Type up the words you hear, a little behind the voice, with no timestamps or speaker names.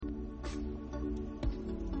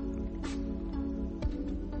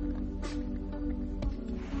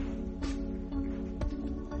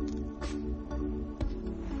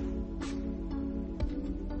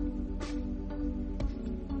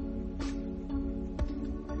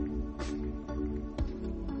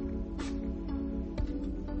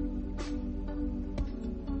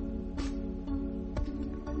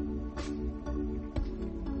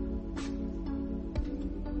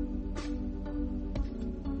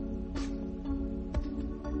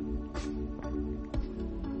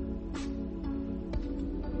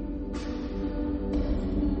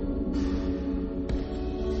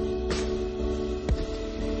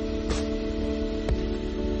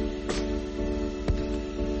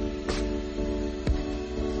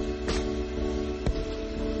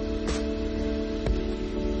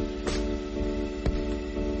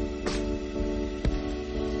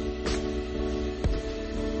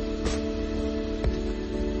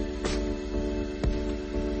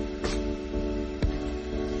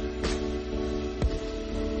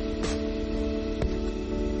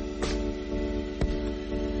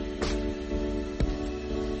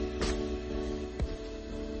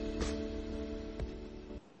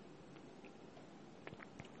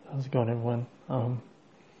How's it going, everyone?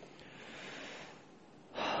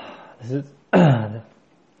 This is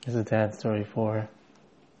this is Dad's story 4.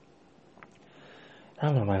 I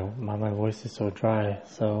don't know, my voice is so dry,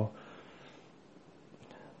 so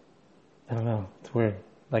I don't know. It's weird.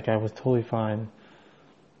 Like, I was totally fine,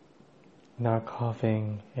 not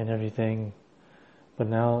coughing and everything, but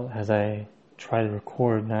now as I try to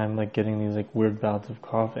record, now I'm like getting these like weird bouts of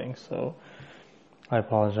coughing. So I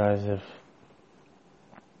apologize if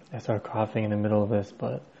I start coughing in the middle of this,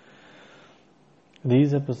 but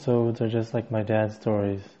these episodes are just like my dad's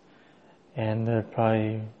stories, and they're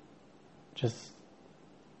probably just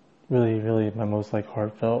really my most like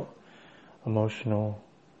heartfelt, emotional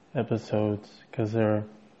episodes, because they're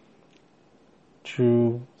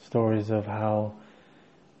true stories of how,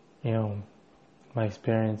 my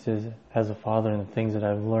experiences as a father and the things that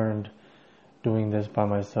I've learned doing this by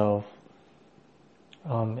myself,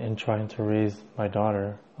 and trying to raise my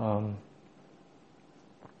daughter.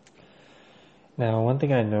 Now, one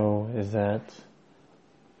thing I know is that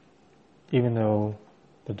even though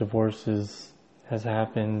the divorce has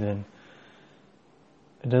happened, and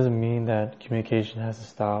it doesn't mean that communication has to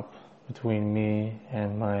stop between me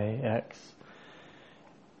and my ex.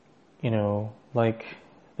 Like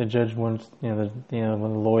the judge once, when the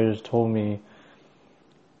lawyers told me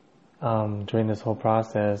during this whole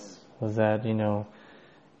process was that,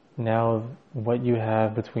 now what you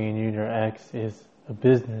have between you and your ex is a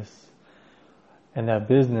business, and that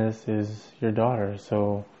business is your daughter,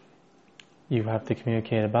 so you have to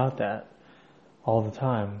communicate about that all the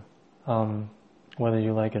time, whether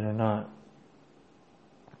you like it or not.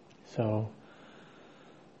 So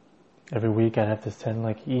every week I'd have to send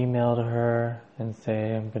like email to her and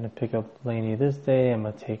say, I'm going to pick up Lainey this day, I'm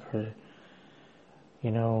going to take her,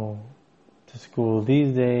 to school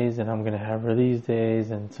these days, and I'm going to have her these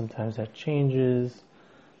days, and sometimes that changes,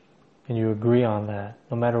 and you agree on that.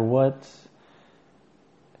 No matter what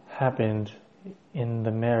happened in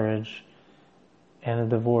the marriage and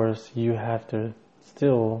the divorce, you have to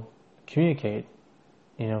still communicate,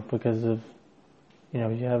 because of, you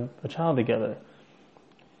have a child together.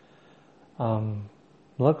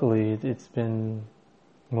 Luckily, it's been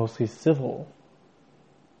mostly civil.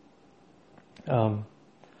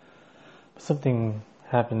 Something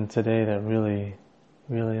happened today that really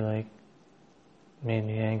like made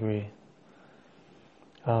me angry.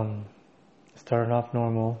 Started off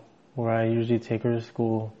normal, where I usually take her to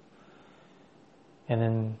school, and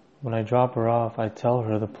then when I drop her off, I tell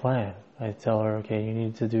her the plan. I tell her, okay, you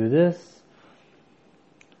need to do this,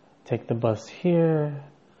 take the bus here,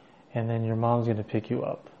 and then your mom's going to pick you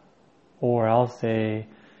up. Or I'll say,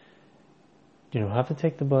 you don't have to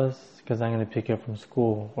take the bus because I'm going to pick you up from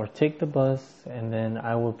school. Or take the bus and then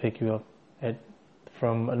I will pick you up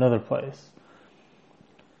from another place.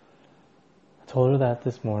 I told her that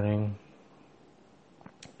this morning.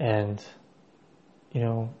 And,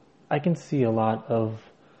 I can see a lot of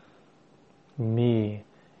me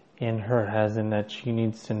in her, as in that she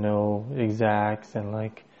needs to know exacts, and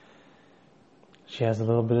like she has a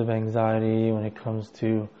little bit of anxiety when it comes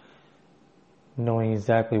to knowing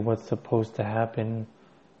exactly what's supposed to happen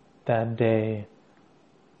that day.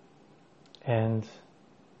 And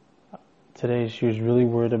today she was really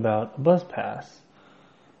worried about a bus pass,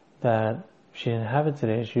 that if she didn't have it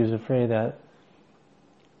today, she was afraid that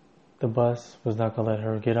the bus was not going to let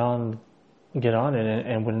her get on it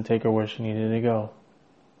and wouldn't take her where she needed to go.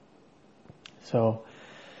 So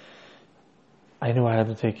I knew I had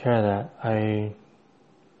to take care of that. I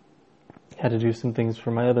had to do some things for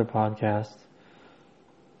my other podcast,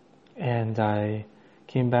 and I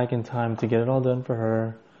came back in time to get it all done for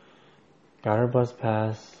her, got her bus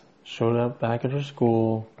pass, showed up back at her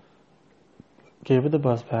school, gave her the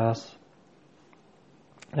bus pass,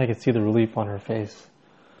 and I could see the relief on her face.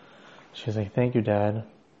 She was like, thank you, Dad.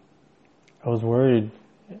 I was worried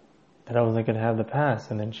that I wasn't going to have the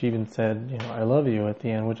pass. And then she even said, I love you at the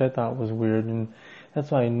end, which I thought was weird. And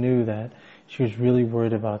that's why I knew that she was really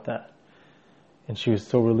worried about that. And she was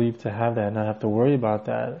so relieved to have that and not have to worry about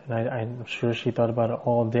that. And I'm sure she thought about it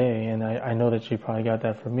all day. And I know that she probably got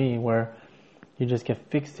that from me, where you just get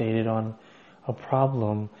fixated on a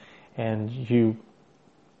problem and you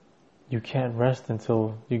can't rest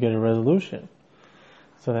until you get a resolution.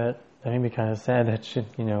 So that made me kind of sad that she,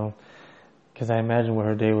 because I imagine what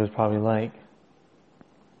her day was probably like.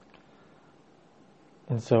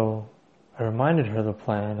 And so I reminded her the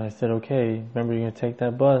plan. I said, okay, remember, you're going to take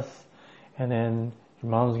that bus, and then your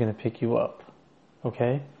mom's going to pick you up.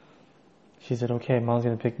 Okay? She said, okay, mom's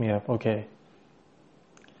going to pick me up. Okay.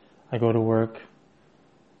 I go to work,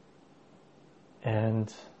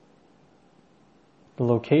 and the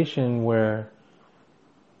location where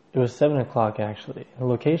it was 7 o'clock actually, the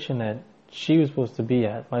location that she was supposed to be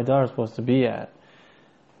at, my daughter was supposed to be at.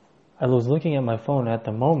 I was looking at my phone at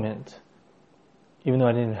the moment, even though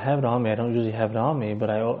I didn't have it on me. I don't usually have it on me, but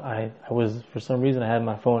I was, for some reason, I had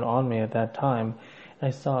my phone on me at that time, and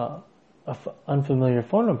I saw an unfamiliar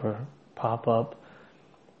phone number pop up,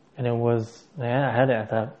 and it was, I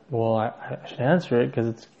thought, well, I should answer it because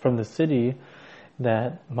it's from the city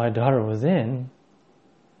that my daughter was in.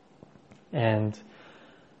 And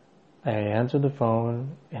I answered the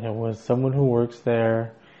phone, and it was someone who works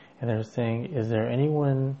there, and they were saying, is there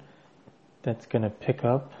anyone that's going to pick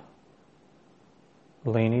up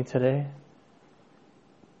Lainey today?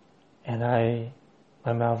 And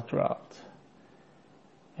my mouth dropped.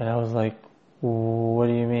 And I was like, what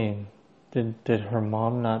do you mean? Did her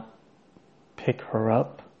mom not pick her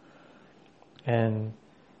up? And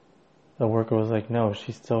the worker was like, no,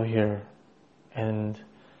 she's still here. And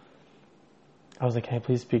I was like, can I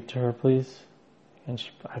please speak to her, please? And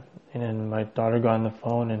then my daughter got on the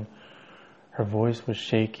phone, and her voice was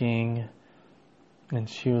shaking. And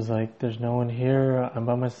she was like, there's no one here. I'm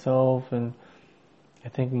by myself, and I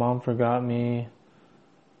think mom forgot me.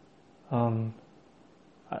 I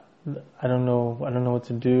don't know what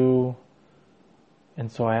to do.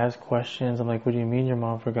 And so I asked questions. I'm like, what do you mean your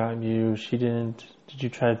mom forgot you? Did you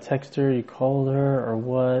try to text her? You called her or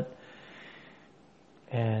what?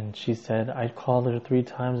 And she said, I called her 3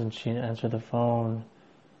 times and she didn't answer the phone.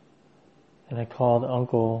 And I called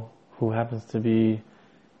uncle, who happens to be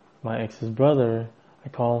my ex's brother. I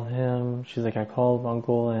called him. She's like, I called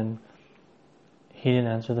uncle and he didn't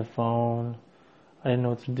answer the phone. I didn't know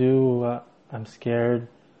what to do. I'm scared.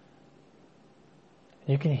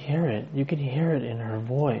 You can hear it. You can hear it in her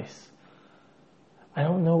voice. I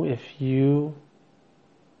don't know if you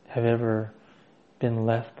have ever been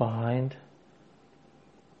left behind.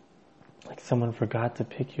 Like someone forgot to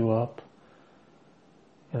pick you up.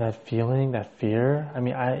 And that feeling, that fear. I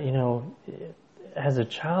mean, as a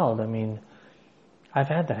child, I've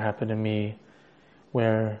had that happen to me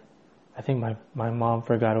where I think my mom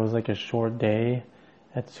forgot it was like a short day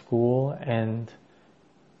at school, and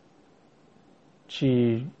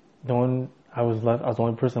I was the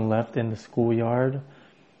only person left in the schoolyard,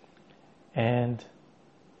 and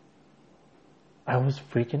I was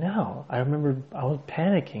freaking out. I remember I was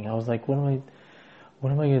panicking. I was like, what am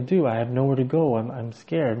I going to do? I have nowhere to go. I'm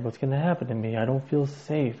scared. What's going to happen to me? I don't feel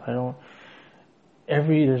safe.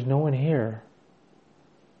 There's no one here.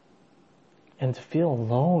 And to feel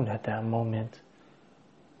alone at that moment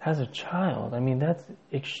as a child, that's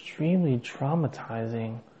extremely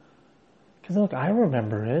traumatizing. Because look, I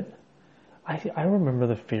remember it. I remember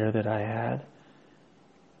the fear that I had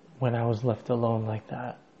when I was left alone like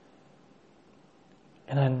that.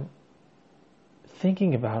 And I'm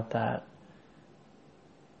thinking about that.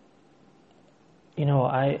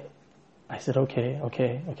 I said,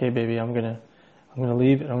 okay, baby, I'm gonna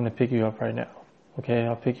leave and I'm gonna pick you up right now. Okay,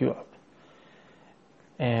 I'll pick you up.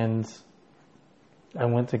 And I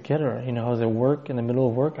went to get her. I was at work, in the middle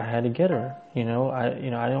of work. I had to get her.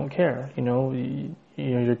 I don't care.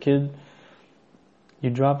 Your kid. You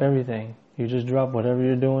drop everything. You just drop whatever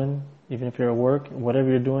you're doing, even if you're at work. Whatever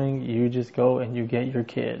you're doing, you just go and you get your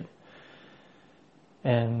kid.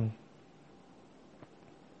 And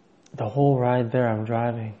the whole ride there, I'm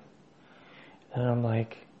driving, and I'm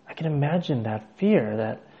like, I can imagine that fear,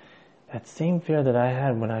 that same fear that I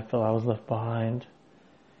had when I felt I was left behind.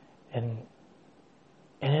 And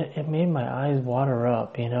it made my eyes water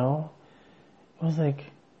up, It was like,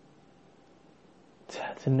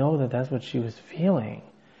 to know that that's what she was feeling.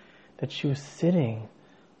 That she was sitting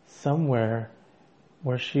somewhere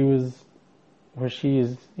where she is, when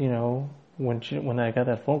I got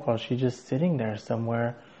that phone call, she's just sitting there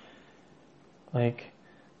somewhere. Like,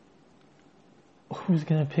 who's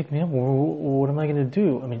going to pick me up? What am I going to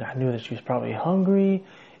do? I knew that she was probably hungry.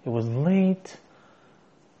 It was late.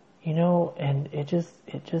 And it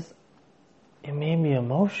made me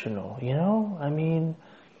emotional,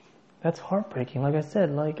 that's heartbreaking. Like I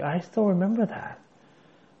said, I still remember that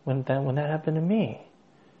when that happened to me.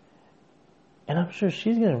 And I'm sure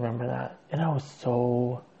she's going to remember that. And I was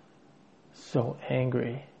so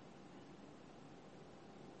angry.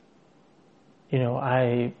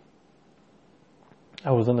 I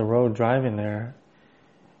was on the road driving there,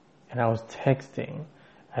 and I was texting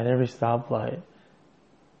at every stoplight.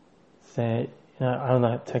 I'm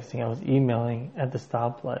not texting, I was emailing at the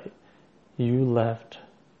stoplight. You left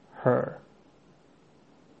her.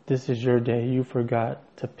 This is your day. You forgot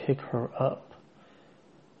to pick her up.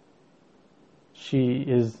 She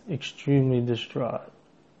is extremely distraught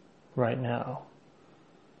right now.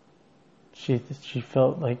 she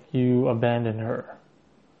felt like you abandoned her.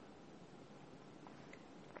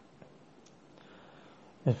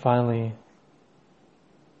 And finally,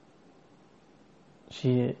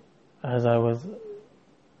 as I was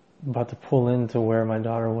about to pull into where my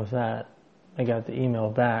daughter was at, I got the email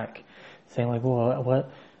back saying like, well,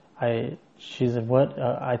 she said, what?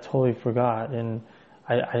 I totally forgot. And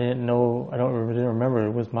I didn't know, didn't remember.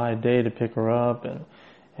 It was my day to pick her up,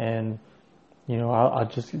 and I'll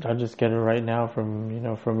just get her right now from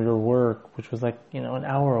your work, which was like, an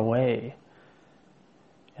hour away.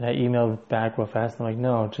 And I emailed back real fast. I'm like,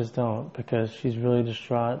 no, just don't, because she's really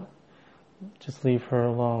distraught. Just leave her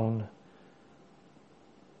alone.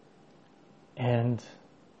 And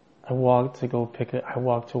I walked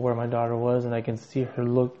to where my daughter was, and I can see her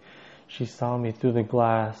look. She saw me through the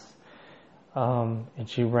glass, and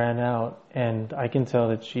she ran out, and I can tell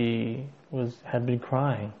that she had been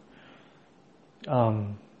crying.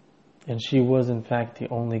 And she was in fact the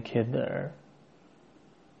only kid there.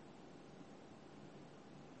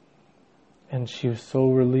 And she was so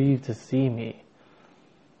relieved to see me.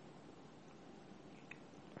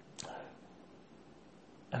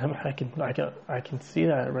 And I can see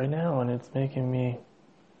that right now, and it's making me,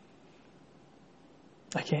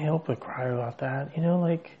 I can't help but cry about that.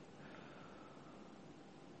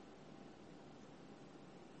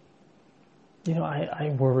 I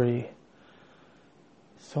worry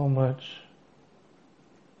so much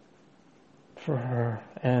for her,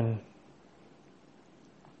 and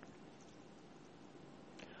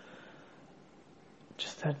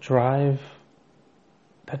just that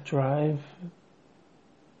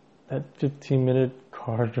 15-minute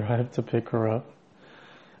car drive to pick her up,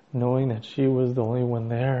 knowing that she was the only one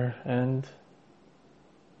there, and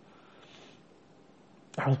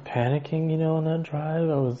I was panicking, on that drive.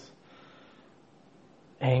 I was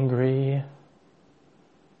angry.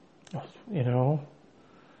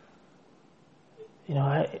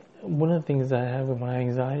 One of the things that I have with my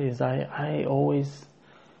anxiety is I always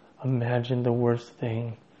imagine the worst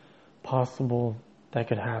thing possible that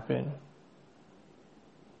could happen.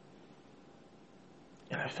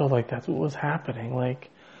 And I felt like that's what was happening. Like,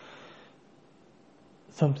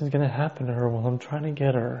 something's going to happen to her while I'm trying to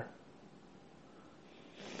get her.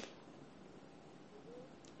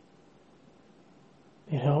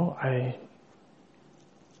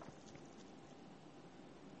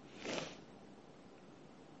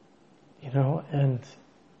 And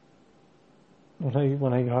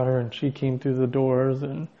when I got her and she came through the doors,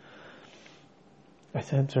 and I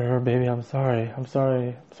said to her, baby, I'm sorry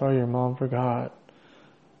your mom forgot,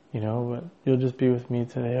 but you'll just be with me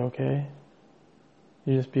today, okay?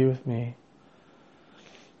 You just be with me.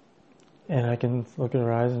 And I can look at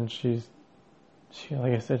her eyes, and she,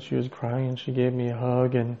 like I said, she was crying, and she gave me a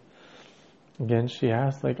hug, and again, she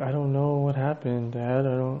asked, like, I don't know what happened, Dad.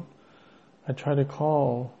 I tried to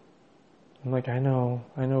call. I'm like, I know,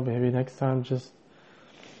 baby. Next time, just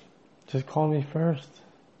call me first.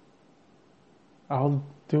 I'll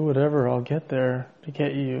do whatever. I'll get there to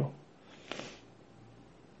get you.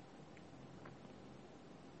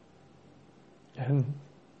 And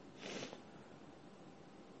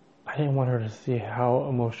I didn't want her to see how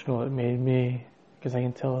emotional it made me, because I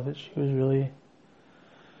can tell that she was really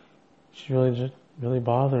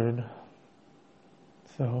bothered.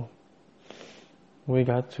 So when we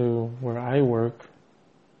got to where I work,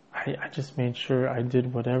 I just made sure I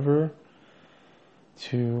did whatever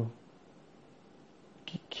to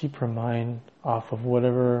keep her mind off of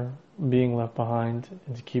whatever being left behind,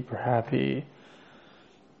 and to keep her happy.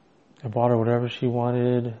 I bought her whatever she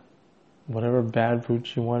wanted, whatever bad food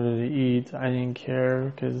she wanted to eat. I didn't care,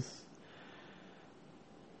 because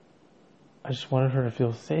I just wanted her to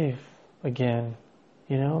feel safe again.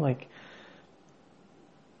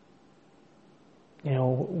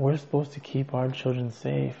 We're supposed to keep our children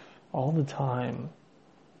safe all the time,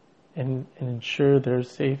 and ensure their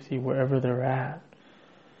safety wherever they're at.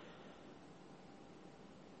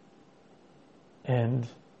 And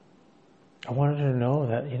I wanted her to know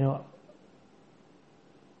that,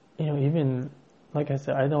 even, like I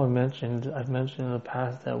said, I know I've mentioned in the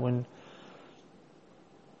past that when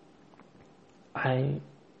I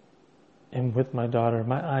am with my daughter,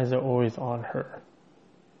 my eyes are always on her,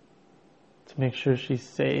 to make sure she's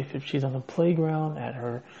safe. If she's on the playground, at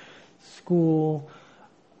her school,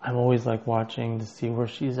 I'm always like watching to see where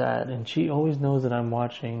she's at, and she always knows that I'm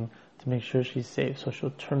watching to make sure she's safe. So she'll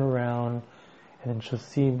turn around, and then she'll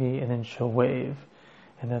see me, and then she'll wave.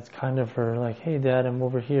 And that's kind of her, like, hey, Dad, I'm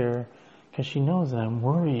over here, because she knows that I'm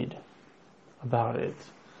worried about it.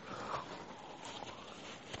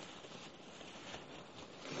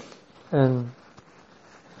 And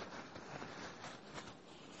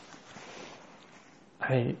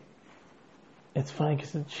it's funny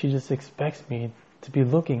because she just expects me to be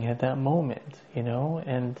looking at that moment,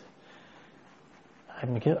 and I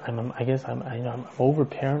guess I'm over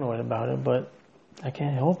paranoid about it, but I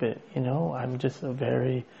can't help it, I'm just a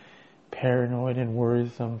very paranoid and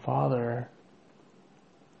worrisome father.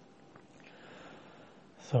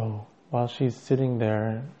 So while she's sitting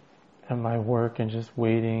there at my work and just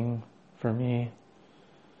waiting for me,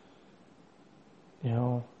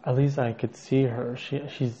 at least I could see her.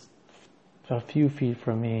 She's a few feet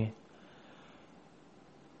from me,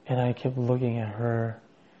 and I kept looking at her,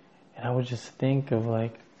 and I would just think of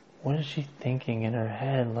what is she thinking in her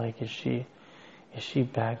head? Is she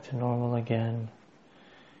back to normal again?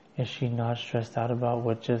 Is she not stressed out about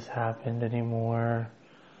what just happened anymore?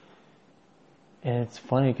 And it's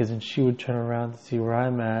funny because then she would turn around to see where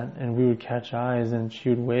I'm at, and we would catch eyes, and she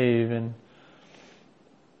would wave, and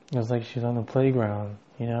it was like she's on the playground,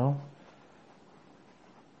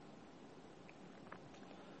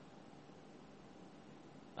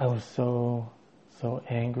 I was so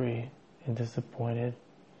angry and disappointed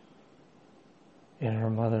in her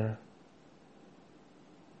mother.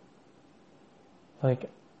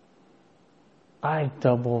 I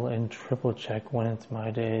double and triple check when it's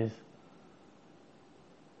my days.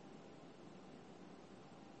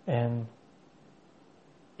 And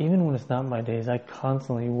even when it's not my days, I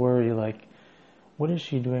constantly worry, what is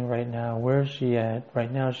she doing right now? Where is she at?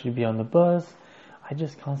 Right now, she'd be on the bus. I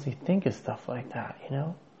just constantly think of stuff like that,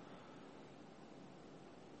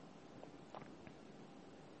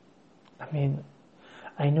 I mean,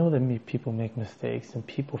 I know that people make mistakes and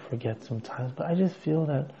people forget sometimes, but I just feel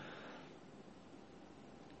that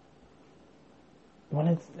when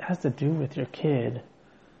it has to do with your kid,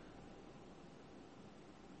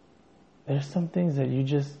 there's some things that you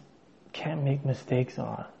just can't make mistakes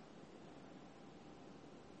on.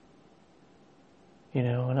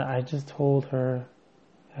 And I just told her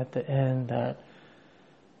at the end that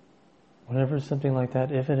whenever something like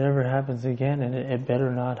that, if it ever happens again, and it better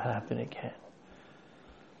not happen again,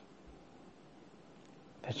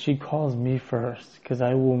 that she calls me first, because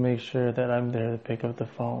I will make sure that I'm there to pick up the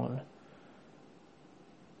phone.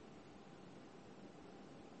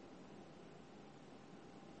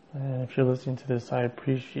 And if you're listening to this, I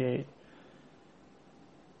appreciate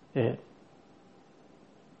it.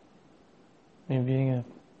 I mean, being a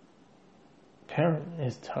parent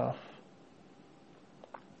is tough.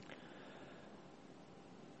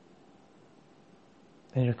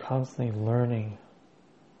 And you're constantly learning.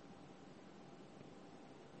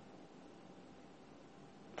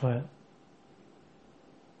 But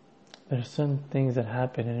there's some things that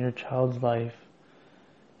happen in your child's life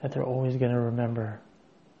that they're always going to remember.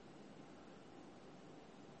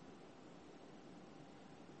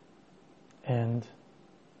 And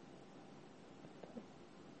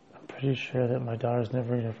I'm pretty sure that my daughter's never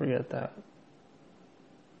going to forget that.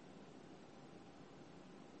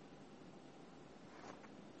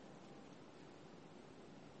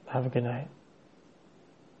 Have a good night.